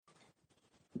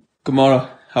Good morning,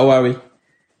 how are we?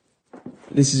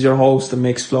 This is your host of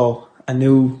Mixed Flow, a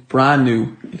brand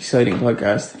new, exciting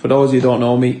podcast. For those of you who don't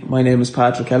know me, my name is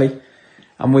Patrick Kelly.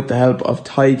 I'm with the help of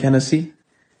Ty Kennedy,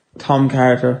 Tom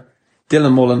Carter,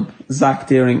 Dylan Mullen, Zach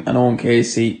Deering and Owen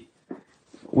Casey.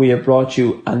 We have brought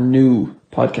you a new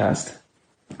podcast.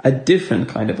 A different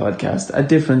kind of podcast, a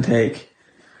different take.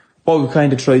 What we've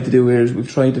kind of tried to do here is we've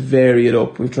tried to vary it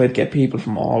up. We've tried to get people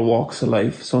from all walks of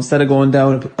life. So instead of going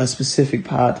down a specific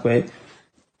pathway,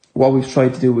 what we've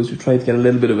tried to do is we've tried to get a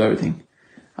little bit of everything.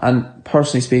 And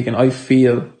personally speaking, I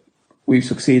feel we've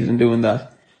succeeded in doing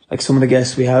that. Like some of the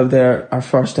guests we have there, our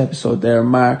first episode there,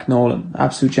 Mark Nolan,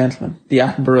 absolute gentleman, the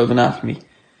Attenborough of anatomy.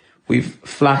 We've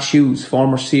Flash Hughes,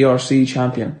 former CRC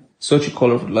champion, such a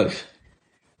colourful life.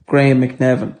 Graham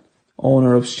McNevin,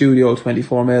 owner of Studio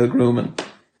 24 Male Grooming.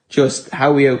 Just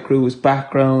how he outgrew his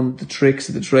background, the tricks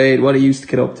of the trade, what he used to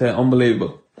get up to,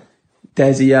 unbelievable.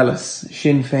 Desi Ellis,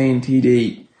 Sinn Féin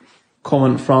TD,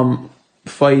 coming from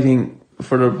fighting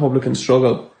for the Republican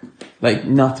struggle, like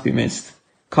not to be missed.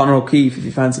 Conor O'Keefe, if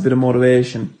you fancy a bit of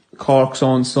motivation. Cork's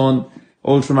own son,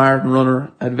 ultramarathon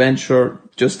runner, adventurer,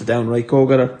 just a downright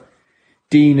go-getter.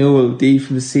 D Newell, D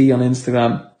from the Sea on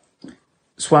Instagram.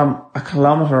 Swam a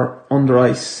kilometre under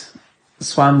ice.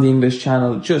 Swam the English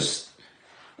Channel, just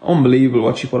unbelievable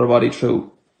what she put her body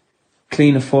through.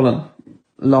 Clean of Fulham,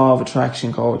 law of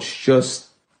attraction coach, just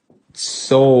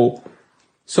so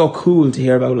cool to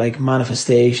hear about like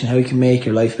manifestation, how you can make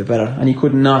your life a bit better. And you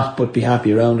could not but be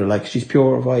happy around her, like she's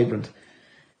pure, vibrant.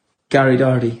 Gary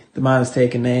Doherty, the man is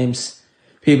taking names.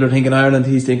 People are thinking Ireland,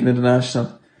 he's thinking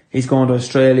international. He's going to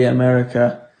Australia,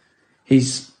 America.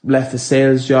 He's left a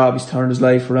sales job, he's turned his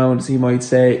life around, as he might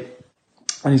say.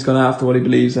 And he's gone after what he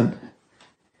believes in.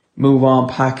 Move on,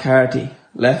 Pat Carty,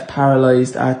 left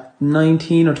paralysed at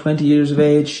 19 or 20 years of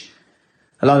age.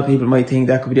 A lot of people might think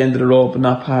that could be the end of the road, but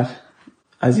not Pat.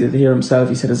 As you'll hear himself,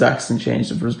 he said his accent changed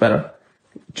and for his better.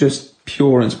 Just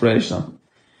pure inspirational.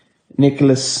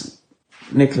 Nicholas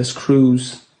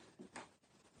Cruz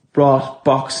brought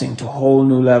boxing to a whole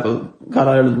new level. Got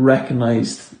Ireland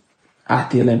recognised at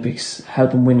the Olympics,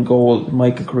 helping win gold.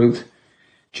 Michael Carruth.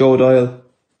 Joe Doyle,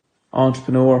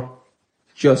 entrepreneur.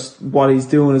 Just what he's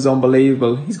doing is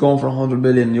unbelievable. He's going for €100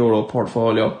 million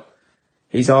portfolio.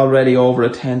 He's already over a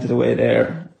tenth of the way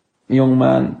there. Young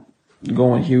man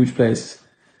going huge places.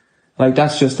 Like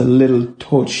that's just a little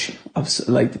touch of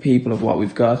like the people of what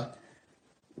we've got.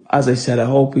 As I said, I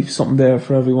hope we've something there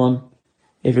for everyone.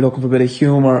 If you're looking for a bit of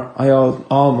humour, I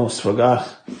almost forgot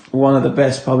one of the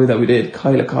best probably that we did,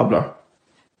 Kyla Cobbler.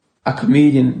 A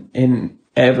comedian in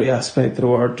every aspect of the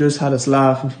word. Just had us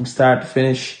laughing from start to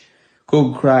finish.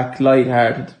 Good crack,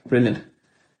 light-hearted, brilliant.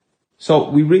 So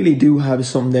we really do have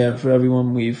something there for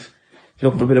everyone. If you're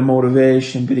looking for a bit of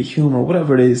motivation, a bit of humour,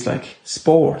 whatever it is, like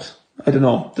sport, I don't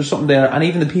know, there's something there. And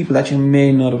even the people that you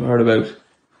may not have heard about,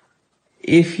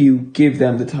 if you give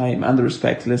them the time and the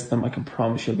respect to listen to them, I can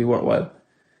promise you'll be worthwhile.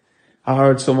 I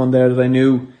heard someone there that I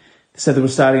knew, they said they were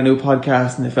starting a new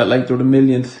podcast and they felt like they were the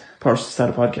millionth person to start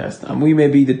a podcast. And we may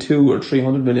be the 200 or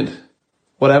 300 millionth,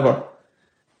 whatever.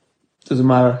 Doesn't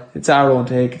matter. It's our own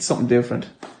take. It's something different.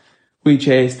 We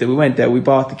chased it. We went there. We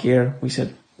bought the gear. We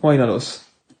said, why not us?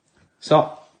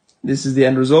 So, this is the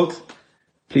end result.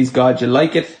 Please God you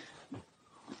like it.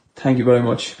 Thank you very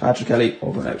much. Patrick Kelly,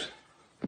 over and out.